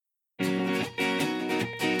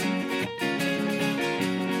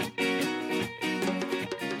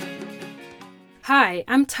Hi,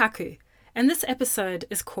 I'm Taku, and this episode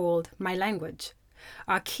is called My Language.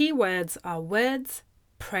 Our key words are words,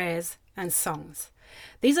 prayers, and songs.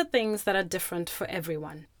 These are things that are different for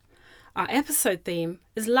everyone. Our episode theme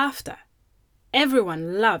is laughter.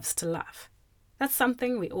 Everyone loves to laugh. That's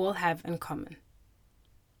something we all have in common.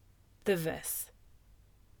 The verse.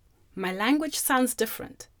 My language sounds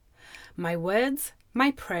different. My words,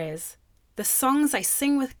 my prayers, the songs I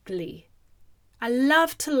sing with glee. I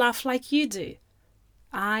love to laugh like you do.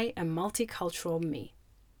 I am multicultural me.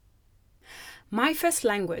 My first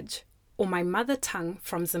language, or my mother tongue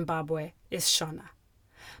from Zimbabwe, is Shona.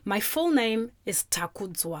 My full name is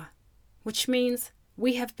Takudzwa, which means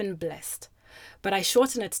we have been blessed. But I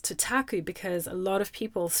shorten it to Taku because a lot of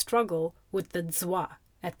people struggle with the dzwa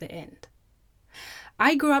at the end.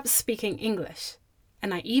 I grew up speaking English,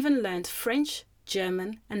 and I even learned French,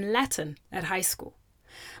 German, and Latin at high school.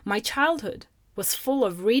 My childhood was full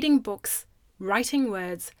of reading books, writing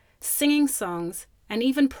words, singing songs, and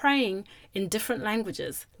even praying in different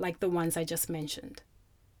languages like the ones I just mentioned.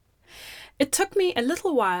 It took me a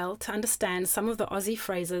little while to understand some of the Aussie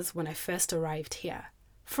phrases when I first arrived here.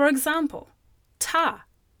 For example, ta,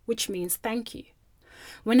 which means thank you.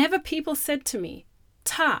 Whenever people said to me,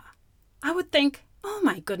 ta, I would think, oh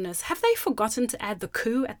my goodness, have they forgotten to add the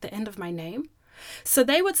ku at the end of my name? So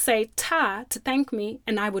they would say ta to thank me,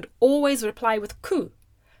 and I would always reply with ku.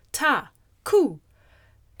 Ta, ku.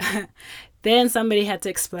 Then somebody had to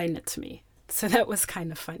explain it to me. So that was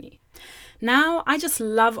kind of funny. Now I just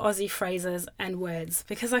love Aussie phrases and words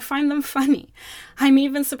because I find them funny. I'm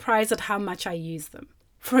even surprised at how much I use them.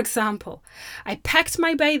 For example, I packed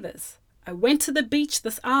my bathers. I went to the beach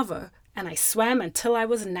this arvo and I swam until I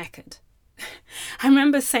was knackered. I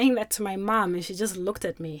remember saying that to my mom and she just looked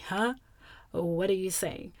at me, huh? Oh, what are you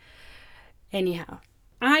saying? Anyhow,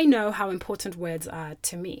 I know how important words are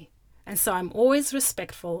to me. And so I'm always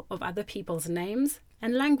respectful of other people's names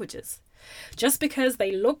and languages. Just because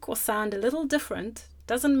they look or sound a little different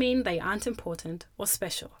doesn't mean they aren't important or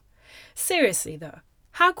special. Seriously though,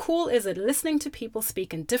 how cool is it listening to people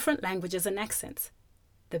speak in different languages and accents?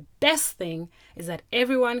 The best thing is that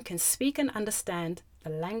everyone can speak and understand the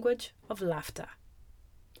language of laughter.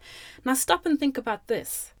 Now stop and think about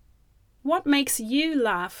this. What makes you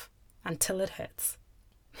laugh until it hurts?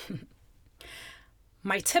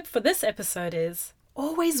 My tip for this episode is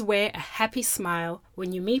always wear a happy smile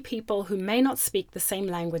when you meet people who may not speak the same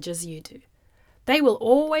language as you do. They will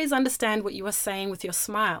always understand what you are saying with your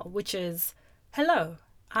smile, which is, hello,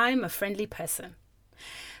 I'm a friendly person.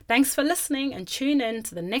 Thanks for listening and tune in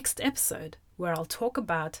to the next episode where I'll talk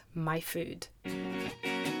about my food.